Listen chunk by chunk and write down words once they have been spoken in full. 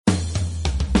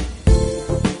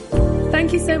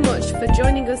Thank you so much for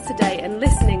joining us today and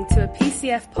listening to a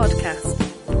PCF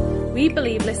podcast. We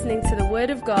believe listening to the Word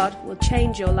of God will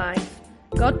change your life.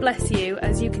 God bless you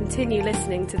as you continue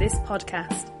listening to this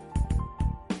podcast.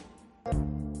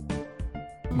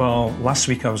 Well, last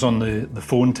week I was on the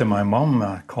phone to my mum.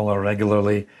 I call her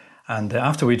regularly. And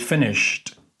after we'd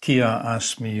finished, Kia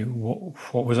asked me,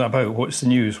 what was it about? What's the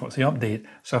news? What's the update?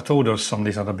 So I told her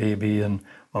somebody's had a baby and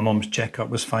my mum's checkup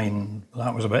was fine.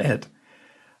 That was about it.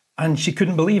 And she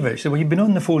couldn't believe it. She said, well, you've been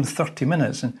on the phone 30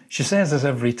 minutes. And she says this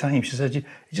every time. She said,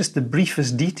 just the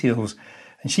briefest details.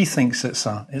 And she thinks it's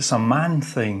a man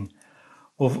thing.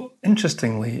 Well,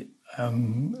 interestingly,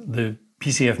 the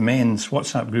PCF Men's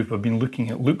WhatsApp group have been looking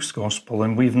at Luke's Gospel,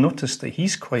 and we've noticed that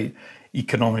he's quite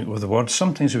economic with the words.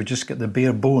 Sometimes we just get the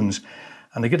bare bones.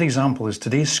 And a good example is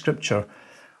today's scripture,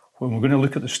 when we're going to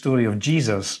look at the story of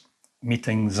Jesus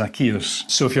meeting Zacchaeus.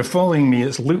 So if you're following me,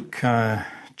 it's Luke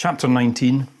chapter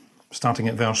 19, starting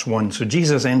at verse 1. So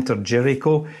Jesus entered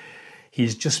Jericho.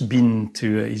 He's just been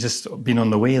on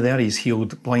the way there. He's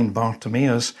healed blind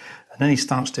Bartimaeus. And then he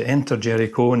starts to enter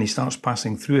Jericho and he starts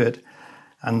passing through it.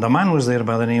 And a man was there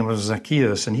by the name of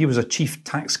Zacchaeus, and he was a chief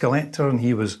tax collector and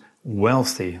he was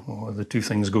wealthy. Well, the two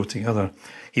things go together.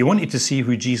 He wanted to see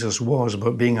who Jesus was,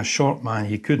 but being a short man,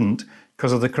 he couldn't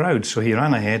because of the crowd. So he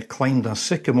ran ahead, climbed a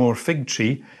sycamore fig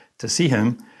tree to see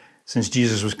him, since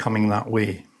Jesus was coming that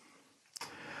way.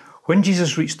 When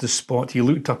Jesus reached the spot, he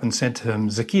looked up and said to him,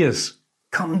 Zacchaeus,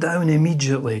 come down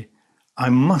immediately. I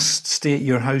must stay at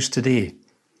your house today.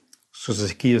 So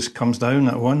Zacchaeus comes down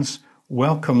at once,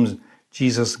 welcomes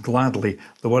Jesus gladly.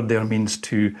 The word there means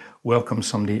to welcome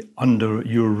somebody under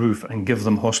your roof and give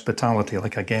them hospitality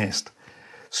like a guest.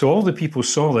 So all the people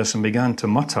saw this and began to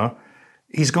mutter,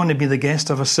 he's going to be the guest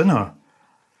of a sinner.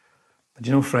 But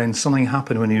you know, friends, something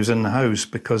happened when he was in the house,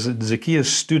 because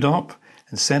Zacchaeus stood up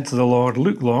and said to the Lord,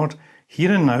 look, Lord,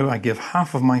 here and now I give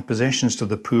half of my possessions to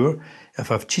the poor. If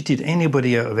I've cheated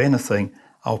anybody out of anything,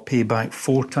 I'll pay back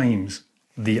 4 times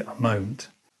the amount.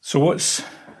 So what's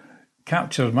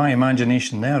captured my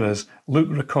imagination there is Luke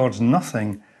records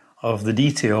nothing of the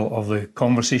detail of the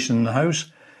conversation in the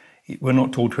house. We're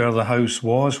not told where the house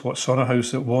was, what sort of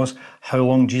house it was, how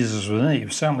long Jesus was in it. He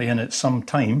was certainly in it some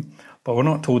time, but we're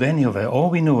not told any of it. All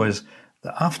we know is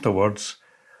that afterwards,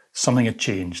 something had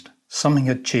changed. Something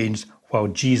had changed while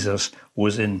Jesus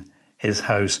was in his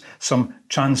house. Some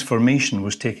transformation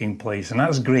was taking place. And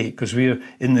that's great, because we're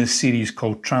in this series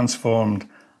called Transformed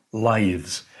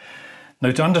Lives.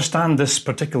 Now, to understand this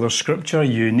particular scripture,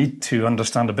 you need to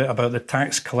understand a bit about the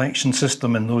tax collection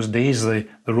system in those days. The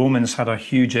Romans had a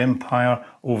huge empire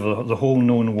over the whole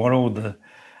known world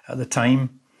at the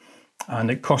time, and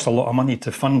it cost a lot of money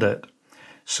to fund it.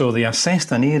 So they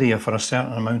assessed an area for a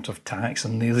certain amount of tax,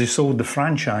 and they sold the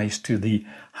franchise to the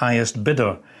highest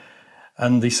bidder.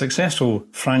 And the successful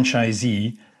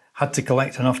franchisee had to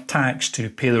collect enough tax to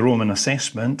pay the Roman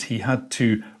assessment. He had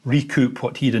to recoup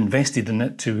what he'd invested in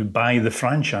it to buy the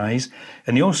franchise.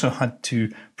 And he also had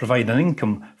to provide an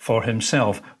income for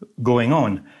himself going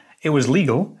on. It was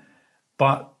legal,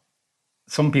 but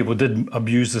some people did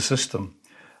abuse the system.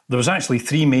 There was actually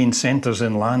 3 main centres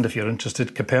in land, if you're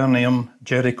interested: Capernaum,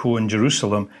 Jericho and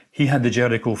Jerusalem. He had the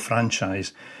Jericho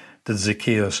franchise, did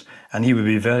Zacchaeus, and he would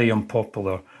be very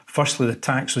unpopular. Firstly, the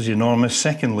tax was enormous.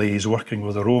 Secondly, he's working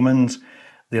with the Romans.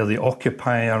 They're the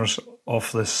occupiers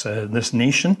of this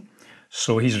nation.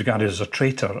 So he's regarded as a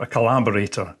traitor, a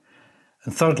collaborator.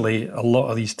 And thirdly, a lot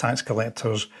of these tax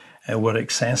collectors were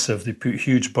excessive. They put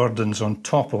huge burdens on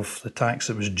top of the tax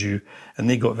that was due, and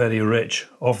they got very rich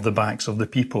off the backs of the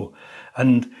people.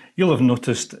 And you'll have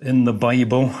noticed in the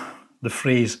Bible, the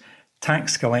phrase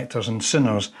tax collectors and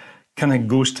sinners kind of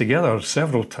goes together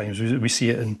several times. We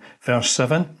see it in verse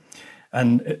 7.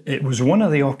 And it was one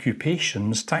of the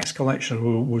occupations, tax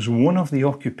collection was one of the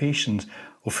occupations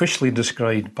officially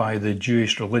described by the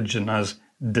Jewish religion as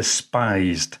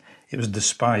despised. It was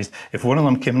despised. If one of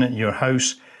them came into your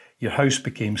house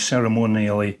became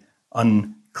ceremonially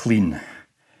unclean.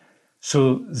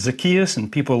 So Zacchaeus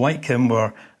and people like him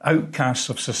were outcasts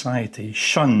of society,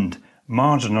 shunned,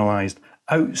 marginalized,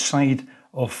 outside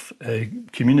of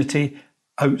community,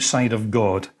 outside of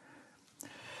God.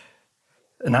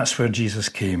 And that's where Jesus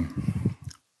came.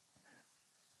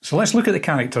 So let's look at the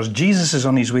characters. Jesus is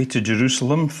on his way to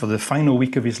Jerusalem for the final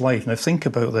week of his life. Now think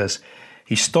about this.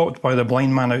 He's stopped by the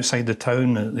blind man outside the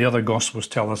town. The other Gospels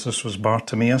tell us this was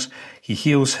Bartimaeus. He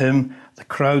heals him. The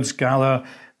crowds gather.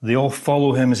 They all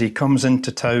follow him as he comes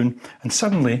into town. And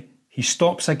suddenly he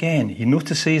stops again. He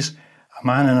notices a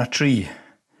man in a tree.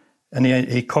 And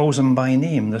he calls him by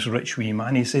name, this rich wee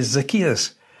man. He says,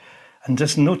 Zacchaeus. And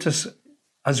just notice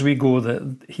as we go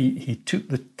that he took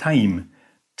the time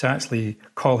to actually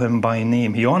call him by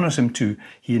name. He honours him too.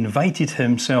 He invited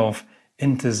himself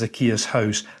into Zacchaeus'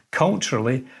 house.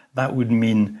 Culturally, that would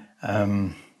mean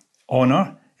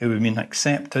honour. It would mean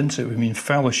acceptance. It would mean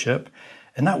fellowship.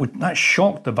 And that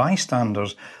shocked the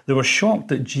bystanders. They were shocked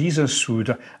that Jesus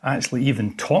would actually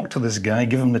even talk to this guy,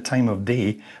 give him the time of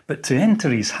day. But to enter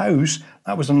his house,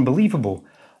 that was unbelievable.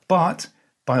 But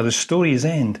by the story's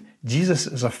end, Jesus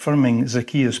is affirming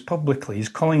Zacchaeus publicly. He's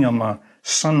calling him a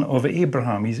son of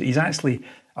Abraham. He's actually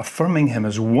affirming him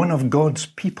as one of God's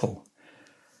people.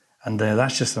 And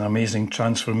that's just an amazing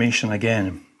transformation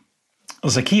again.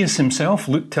 Zacchaeus himself,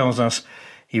 Luke tells us,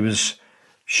 he was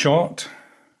short,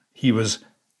 he was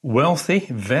wealthy,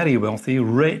 very wealthy,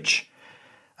 rich,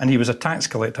 and he was a tax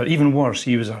collector. Even worse,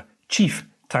 he was a chief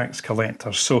tax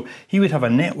collector. So he would have a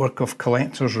network of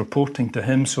collectors reporting to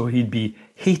him, so he'd be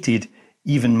hated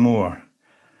even more.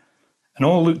 And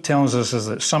all Luke tells us is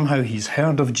that somehow he's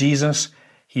heard of Jesus,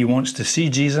 he wants to see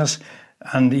Jesus,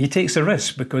 and he takes a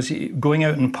risk because going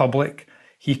out in public,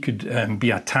 he could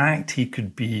be attacked, he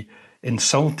could be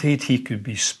insulted, he could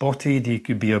be spotted, he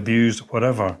could be abused,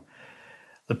 whatever.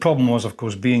 The problem was, of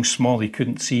course, being small, he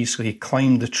couldn't see, so he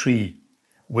climbed the tree.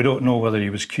 We don't know whether he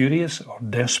was curious or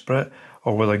desperate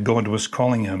or whether God was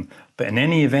calling him. But in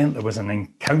any event, there was an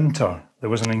encounter.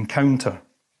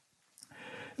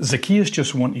 Zacchaeus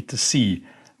just wanted to see,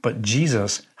 but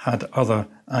Jesus had other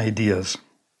ideas.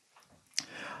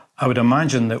 I would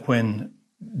imagine that when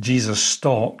Jesus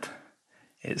stopped,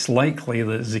 it's likely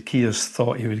that Zacchaeus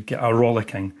thought he would get a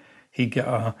rollicking, he'd get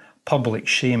a public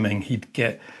shaming, he'd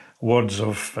get words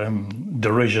of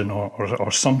derision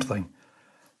or something.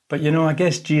 But I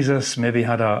guess Jesus maybe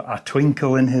had a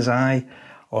twinkle in his eye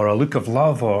or a look of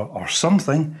love or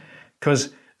something,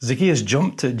 because Zacchaeus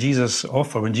jumped at Jesus'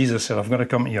 offer when Jesus said, "I've got to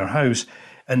come to your house."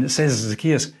 And it says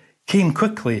Zacchaeus came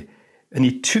quickly and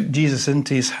he took Jesus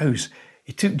into his house.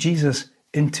 He took Jesus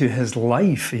into his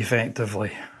life,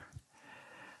 effectively.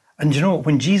 And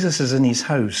when Jesus is in his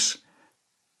house,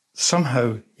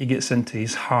 somehow he gets into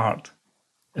his heart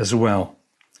as well.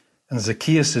 And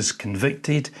Zacchaeus is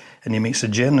convicted and he makes a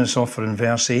generous offer in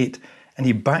verse 8, and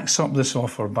he backs up this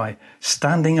offer by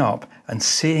standing up and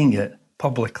saying it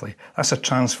publicly. That's a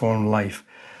transformed life.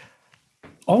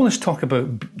 All this talk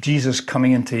about Jesus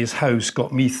coming into his house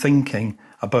got me thinking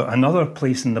about another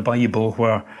place in the Bible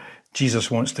where Jesus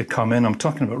wants to come in. I'm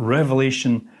talking about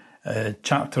Revelation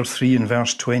chapter 3 and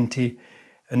verse 20.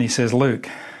 And he says, "Look,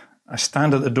 I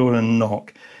stand at the door and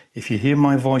knock. If you hear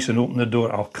my voice and open the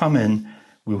door, I'll come in.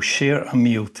 We'll share a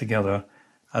meal together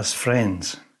as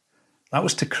friends." That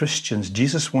was to Christians.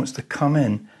 Jesus wants to come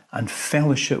in and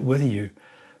fellowship with you.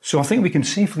 So I think we can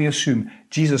safely assume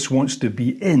Jesus wants to be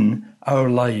in our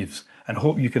lives. And I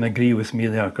hope you can agree with me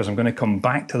there, because I'm going to come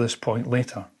back to this point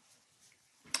later.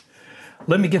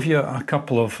 Let me give you a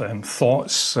couple of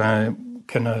thoughts,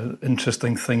 kind of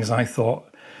interesting things I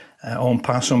thought on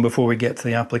pass on before we get to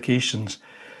the applications.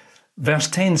 Verse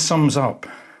 10 sums up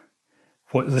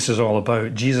what this is all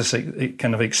about. Jesus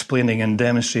kind of explaining and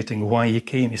demonstrating why he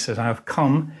came. He says, "I have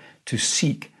come to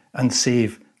seek and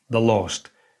save the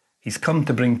lost." He's come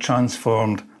to bring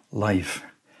transformed life.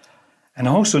 And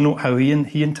I also note how he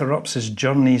interrupts his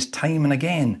journeys time and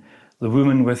again. The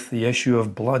woman with the issue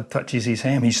of blood touches his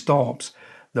hem. He stops.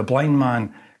 The blind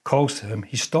man calls to him.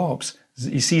 He stops.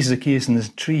 He sees Zacchaeus in the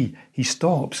tree. He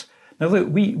stops. Now look,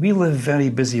 we live very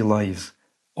busy lives.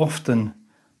 Often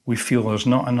we feel there's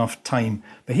not enough time.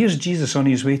 But here's Jesus on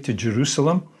his way to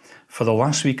Jerusalem for the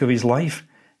last week of his life.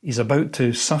 He's about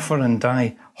to suffer and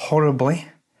die horribly.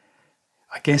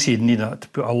 I guess he'd need to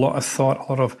put a lot of thought,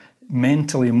 a lot of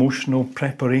mental, emotional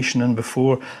preparation in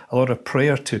before, a lot of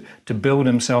prayer to build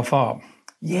himself up.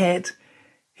 Yet,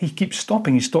 he keeps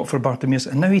stopping. He stopped for Bartimaeus,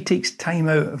 and now he takes time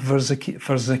out for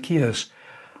Zacchaeus.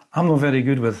 I'm not very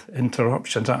good with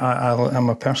interruptions. I'm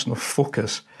a person of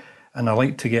focus, and I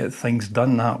like to get things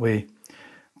done that way.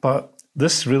 But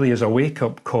this really is a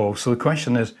wake-up call. So the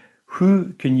question is,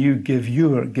 who can you give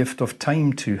your gift of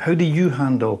time to? How do you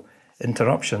handle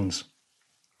interruptions?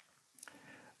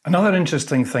 Another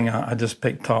interesting thing I just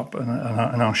picked up and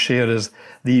I'll share is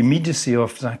the immediacy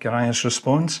of Zacchaeus'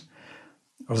 response.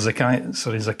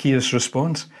 Zacchaeus'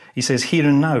 response. He says, "Here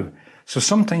and now." So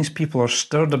sometimes people are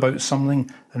stirred about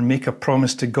something and make a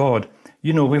promise to God.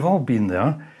 We've all been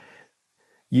there.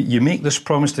 You make this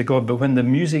promise to God, but when the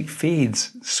music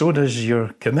fades, so does your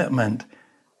commitment.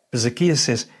 But Zacchaeus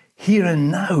says, "Here and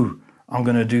now, I'm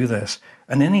going to do this."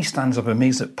 And then he stands up and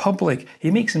makes it public.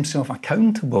 He makes himself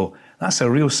accountable. That's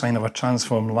a real sign of a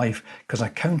transformed life, because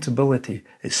accountability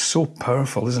is so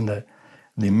powerful, isn't it?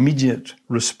 The immediate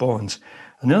response.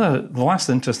 The last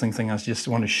interesting thing I just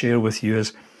want to share with you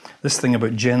is this thing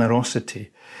about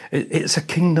generosity. It's a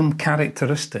kingdom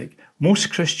characteristic.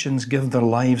 Most Christians give their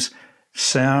lives,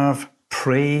 serve,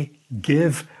 pray,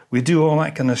 give. We do all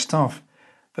that kind of stuff.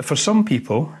 But for some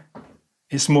people,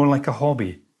 it's more like a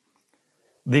hobby.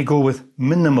 They go with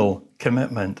minimal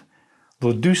commitment.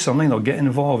 They'll do something, they'll get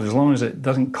involved as long as it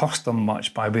doesn't cost them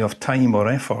much by way of time or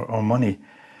effort or money.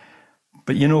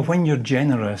 But you know, when you're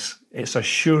generous, it's a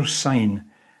sure sign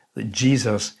that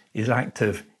Jesus is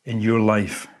active in your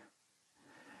life.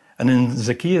 And in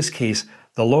Zacchaeus' case,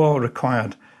 the law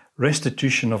required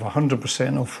restitution of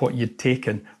 100% of what you'd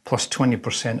taken plus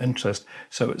 20% interest.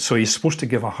 So he's supposed to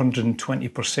give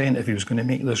 120% if he was going to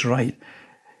make this right.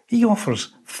 He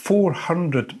offers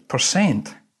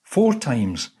 400%, 4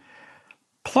 times.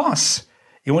 Plus,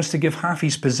 he wants to give half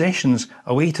his possessions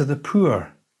away to the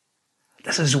poor.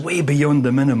 This is way beyond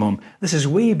the minimum. This is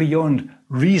way beyond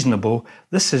reasonable.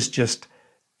 This is just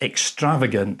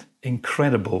extravagant,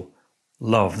 incredible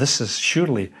love. This is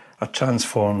surely a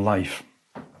transformed life.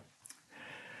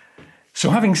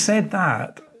 So having said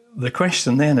that, the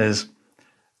question then is,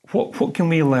 what can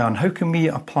we learn? How can we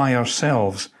apply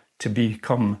ourselves to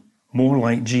become more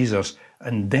like Jesus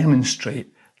and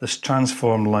demonstrate this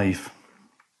transformed life?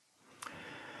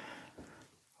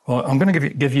 Well, I'm going to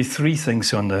give you 3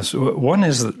 things on this. One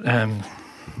is,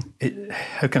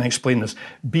 how can I explain this?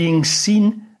 Being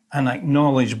seen and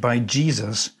acknowledged by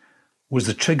Jesus was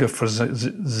the trigger for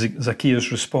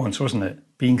Zacchaeus' response, wasn't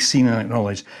it? Being seen and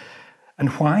acknowledged. And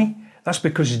why? That's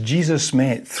because Jesus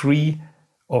met 3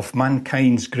 of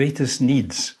mankind's greatest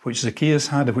needs, which Zacchaeus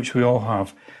had and which we all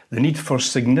have. The need for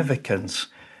significance,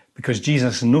 because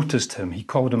Jesus noticed him, he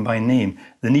called him by name.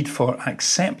 The need for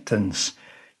acceptance.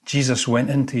 Jesus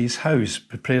went into his house,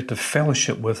 prepared to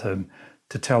fellowship with him,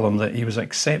 to tell him that he was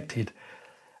accepted.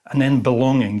 And then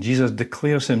belonging. Jesus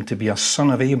declares him to be a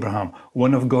son of Abraham,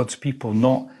 one of God's people,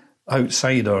 not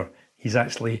outsider. He's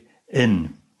actually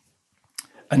in.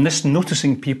 And this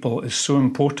noticing people is so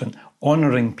important,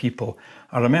 honouring people.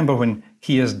 I remember when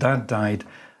Kia's dad died,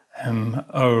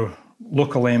 our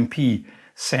local MP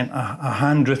sent a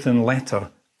handwritten letter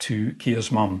to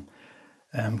Kia's mum.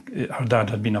 Her dad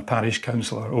had been a parish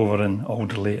councillor over in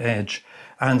Alderley Edge.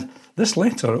 And this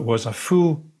letter was a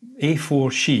full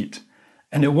A4 sheet.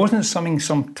 And it wasn't something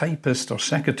some typist or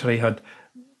secretary had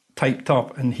typed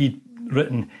up and he'd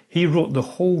written. He wrote the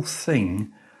whole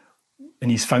thing in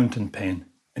his fountain pen,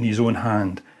 in his own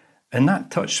hand. And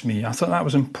that touched me. I thought that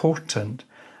was important.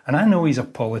 And I know he's a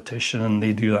politician and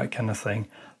they do that kind of thing.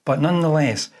 But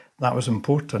nonetheless, that was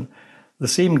important. The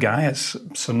same guy, it's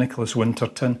Sir Nicholas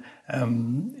Winterton.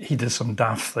 He did some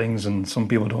daft things and some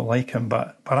people don't like him,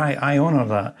 but I honour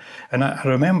that. And I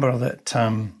remember that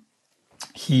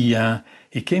he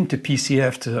came to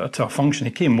PCF to a function.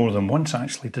 He came more than once,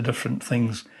 actually, to different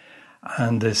things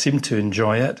and seemed to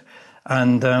enjoy it.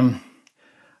 And I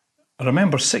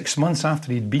remember 6 months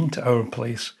after he'd been to our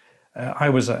place, I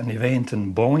was at an event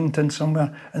in Bollington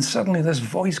somewhere, and suddenly this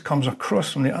voice comes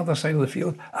across from the other side of the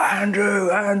field,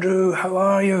 Andrew, how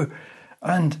are you?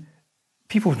 And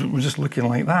people were just looking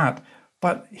like that.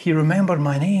 But he remembered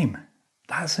my name.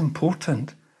 That's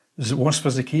important. As it was for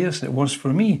Zacchaeus, it was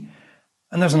for me.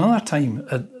 And there's another time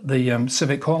at the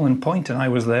Civic Hall in Poynton, I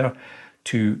was there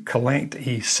to collect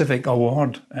a civic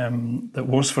award that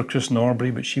was for Chris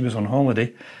Norbury, but she was on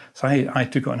holiday. So I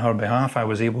took it on her behalf. I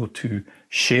was able to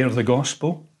share the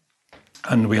gospel.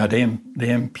 And we had the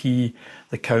MP,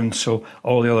 the council,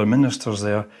 all the other ministers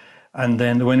there. And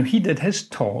then when he did his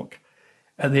talk,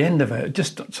 at the end of it,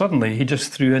 just suddenly he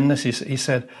just threw in this. He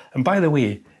said, and by the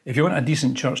way, if you want a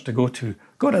decent church to go to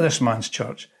this man's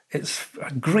church. It's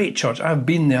a great church. I've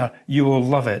been there. You will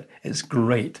love it. It's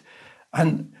great.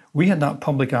 And we had that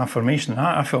public affirmation. And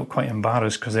I felt quite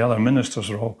embarrassed because the other ministers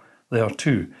were all there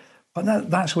too. But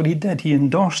that's what he did. He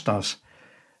endorsed us.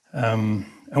 And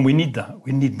we need that.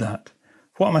 We need that.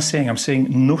 What am I saying? I'm saying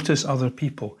notice other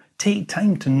people. Take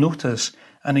time to notice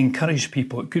and encourage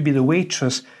people. It could be the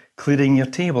waitress clearing your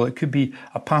table. It could be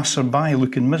a passerby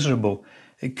looking miserable.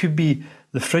 It could be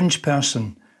the fringe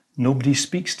person nobody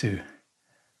speaks to.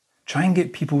 Try and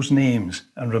get people's names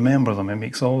and remember them. It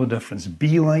makes all the difference.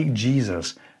 Be like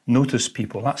Jesus. Notice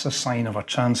people. That's a sign of a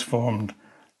transformed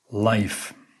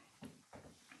life.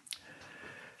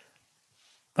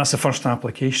 That's the first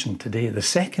application today. The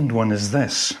second one is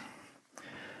this.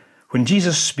 When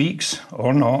Jesus speaks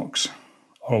or knocks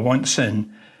or wants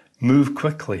in, move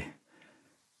quickly.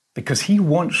 Because he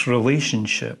wants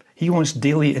relationship. He wants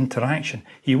daily interaction.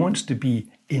 He wants to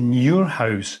be in your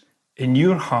house, in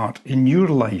your heart, in your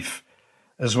life,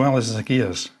 as well as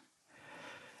Zacchaeus.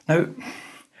 Now,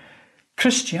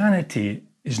 Christianity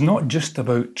is not just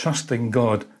about trusting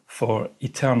God for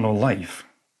eternal life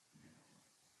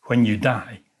when you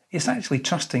die. It's actually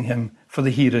trusting him for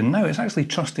the here and now. It's actually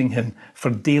trusting him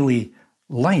for daily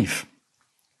life.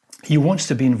 He wants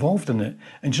to be involved in it.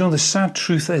 And you know, the sad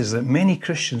truth is that many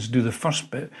Christians do the first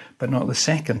bit, but not the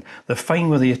second. They're fine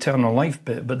with the eternal life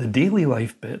bit, but the daily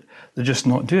life bit, they're just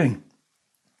not doing.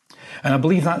 And I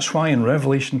believe that's why in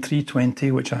Revelation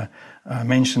 3:20, which I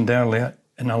mentioned earlier,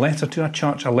 in a letter to a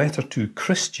church, a letter to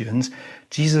Christians,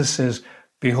 Jesus says,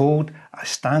 "Behold, I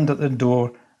stand at the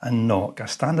door and knock. I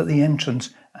stand at the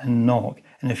entrance and knock.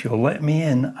 And if you'll let me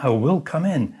in, I will come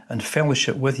in and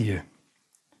fellowship with you."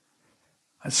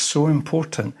 That's so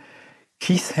important.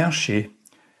 Keith Hershey,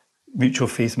 Mutual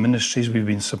Faith Ministries, we've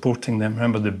been supporting them.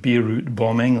 Remember the Beirut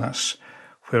bombing? That's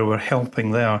where we're helping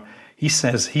there. He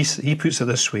says, he puts it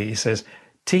this way. He says,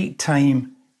 take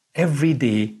time every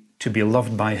day to be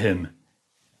loved by him.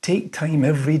 Take time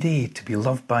every day to be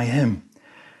loved by him.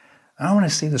 And I want to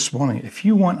say this morning, if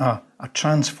you want a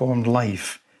transformed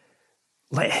life,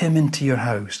 let him into your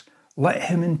house. Let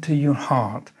him into your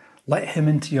heart. Let him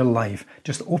into your life.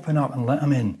 Just open up and let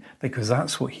him in, because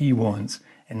that's what he wants.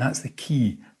 And that's the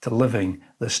key to living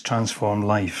this transformed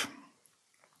life.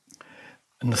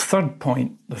 And the third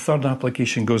point, the third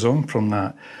application goes on from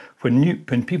that.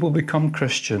 When people become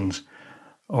Christians,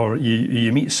 or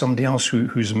you meet somebody else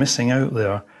who's missing out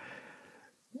there,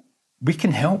 we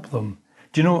can help them.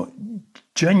 Do you know,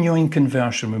 genuine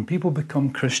conversion, when people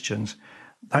become Christians,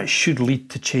 that should lead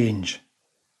to change.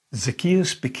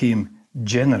 Zacchaeus became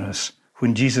generous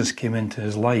when Jesus came into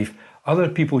his life. Other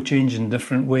people change in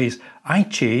different ways. I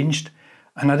changed,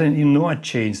 and I didn't even know I'd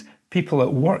changed. People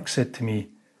at work said to me,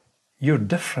 "You're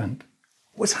different.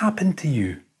 What's happened to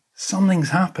you?" Something's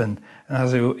happened. And I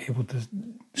was able to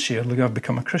share, look, I've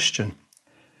become a Christian.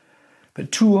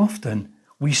 But too often,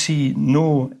 we see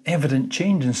no evident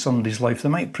change in somebody's life. They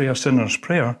might pray a sinner's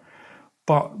prayer,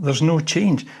 but there's no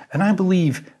change. And I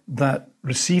believe that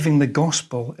receiving the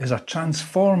gospel is a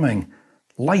transforming,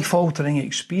 life-altering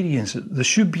experience. There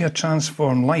should be a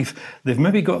transformed life. They've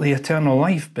maybe got the eternal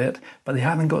life bit, but they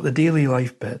haven't got the daily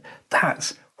life bit.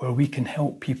 That's where we can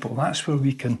help people. That's where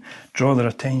we can draw their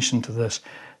attention to this,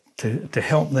 to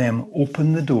help them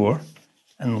open the door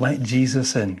and let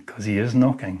Jesus in, because he is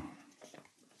knocking.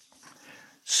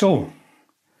 So,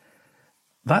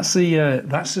 that's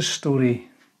the story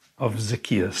of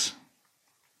Zacchaeus.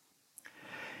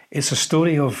 It's a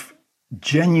story of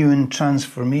genuine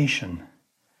transformation.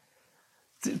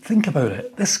 Think about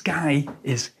it. This guy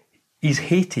he's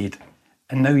hated,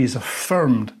 and now he's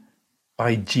affirmed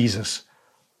by Jesus.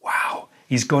 Wow.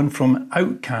 He's gone from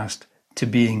outcast to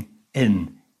being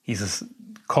in. He's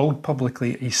called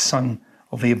publicly a son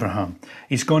of Abraham.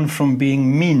 He's gone from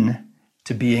being mean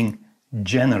to being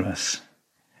generous.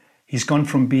 He's gone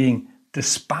from being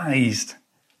despised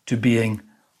to being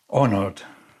honoured.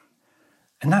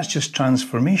 And that's just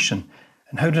transformation.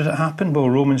 And how did it happen? Well,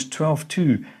 Romans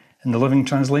 12:2 in the Living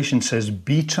Translation says,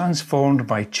 "Be transformed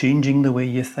by changing the way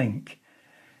you think."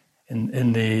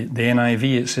 In the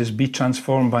NIV it says, "Be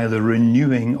transformed by the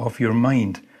renewing of your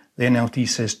mind." The NLT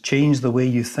says, "Change the way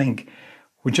you think."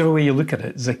 Whichever way you look at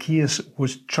it, Zacchaeus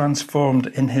was transformed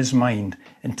in his mind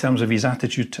in terms of his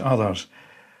attitude to others.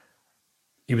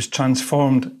 He was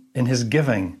transformed in his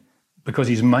giving because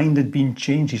his mind had been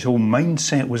changed. His whole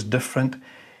mindset was different.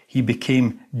 He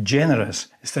became generous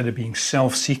instead of being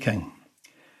self-seeking.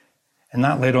 And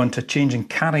that led on to changing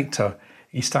character.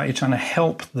 He started trying to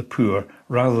help the poor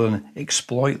rather than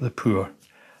exploit the poor.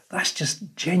 That's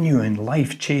just genuine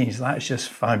life change. That's just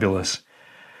fabulous.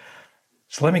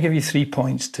 So let me give you 3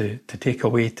 points to take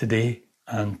away today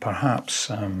and perhaps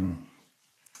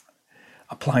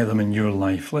apply them in your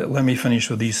life. Let me finish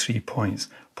with these 3 points.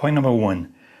 Point number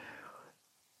 1.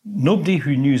 Nobody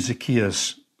who knew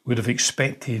Zacchaeus would have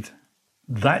expected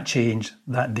that change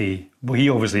that day. Well, he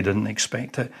obviously didn't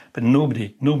expect it, but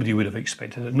nobody would have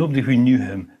expected it. Nobody who knew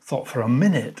him thought for a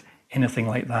minute anything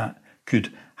like that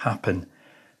could happen.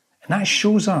 And that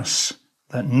shows us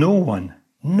that no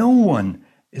one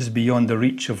is beyond the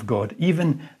reach of God.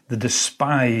 Even the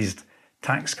despised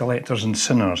tax collectors and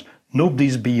sinners,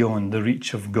 nobody's beyond the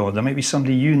reach of God. There might be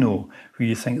somebody you know who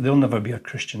you think they'll never be a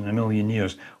Christian in a million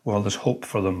years. Well, there's hope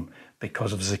for them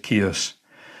because of Zacchaeus.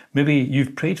 Maybe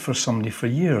you've prayed for somebody for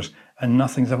years and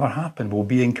nothing's ever happened. Well,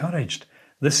 be encouraged.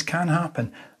 This can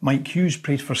happen. Mike Hughes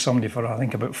prayed for somebody for, I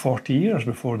think, about 40 years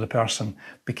before the person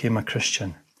became a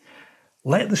Christian.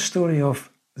 Let the story of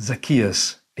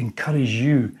Zacchaeus encourage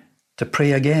you to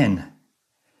pray again.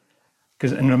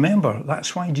 And remember,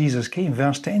 that's why Jesus came.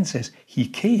 Verse 10 says, he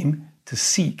came to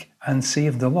seek and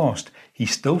save the lost.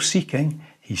 He's still seeking,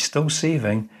 he's still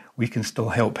saving, we can still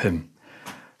help him.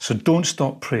 So don't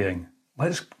stop praying.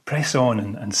 Let's press on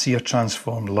and see a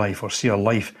transformed life, or see a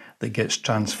life that gets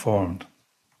transformed.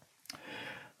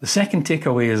 The second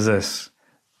takeaway is this: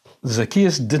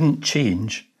 Zacchaeus didn't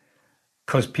change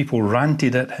because people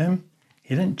ranted at him.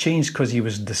 He didn't change because he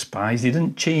was despised. He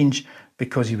didn't change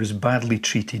because he was badly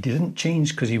treated. He didn't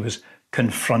change because he was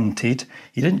confronted.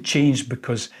 He didn't change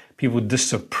because people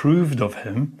disapproved of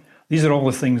him. These are all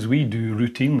the things we do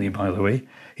routinely, by the way.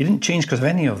 He didn't change because of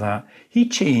any of that. He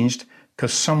changed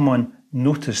because someone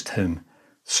noticed him.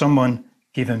 Someone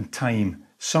gave him time.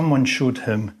 Someone showed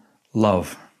him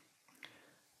love.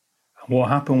 And what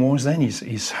happened was then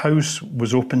his house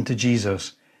was open to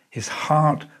Jesus. His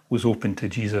heart was open to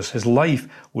Jesus. His life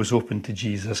was open to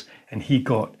Jesus, and he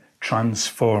got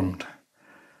transformed.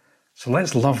 So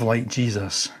let's love like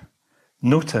Jesus.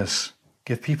 Notice,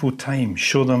 give people time,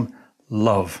 show them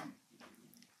love.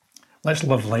 Let's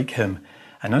love like him.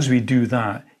 And as we do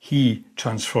that, he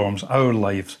transforms our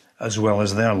lives as well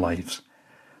as their lives.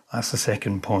 That's the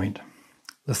second point.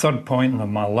 The third point,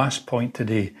 and my last point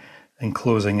today in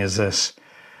closing, is this.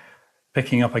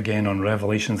 Picking up again on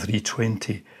Revelation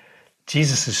 3:20.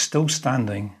 Jesus is still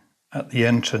standing at the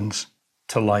entrance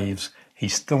to lives.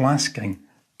 He's still asking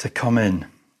to come in.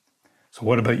 So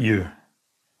what about you?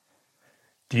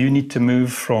 Do you need to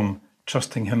move from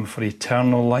trusting him for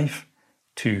eternal life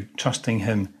to trusting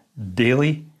him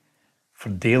daily for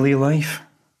daily life?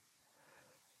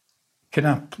 Can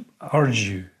I urge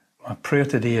you, my prayer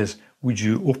today is, would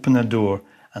you open the door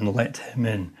and let him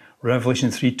in? Revelation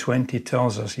 3:20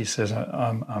 tells us, he says,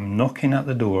 I'm knocking at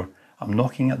the door. I'm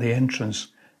knocking at the entrance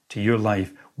to your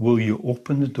life. Will you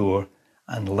open the door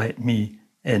and let me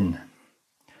in?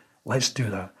 Let's do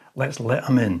that. Let's let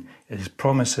him in. His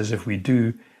promise is if we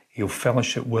do, he'll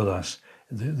fellowship with us.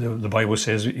 The Bible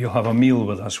says you'll have a meal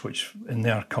with us, which in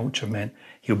their culture meant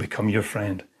he'll become your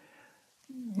friend.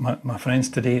 My friends,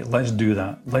 today, let's do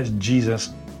that. Let's Jesus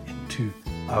into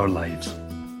our lives.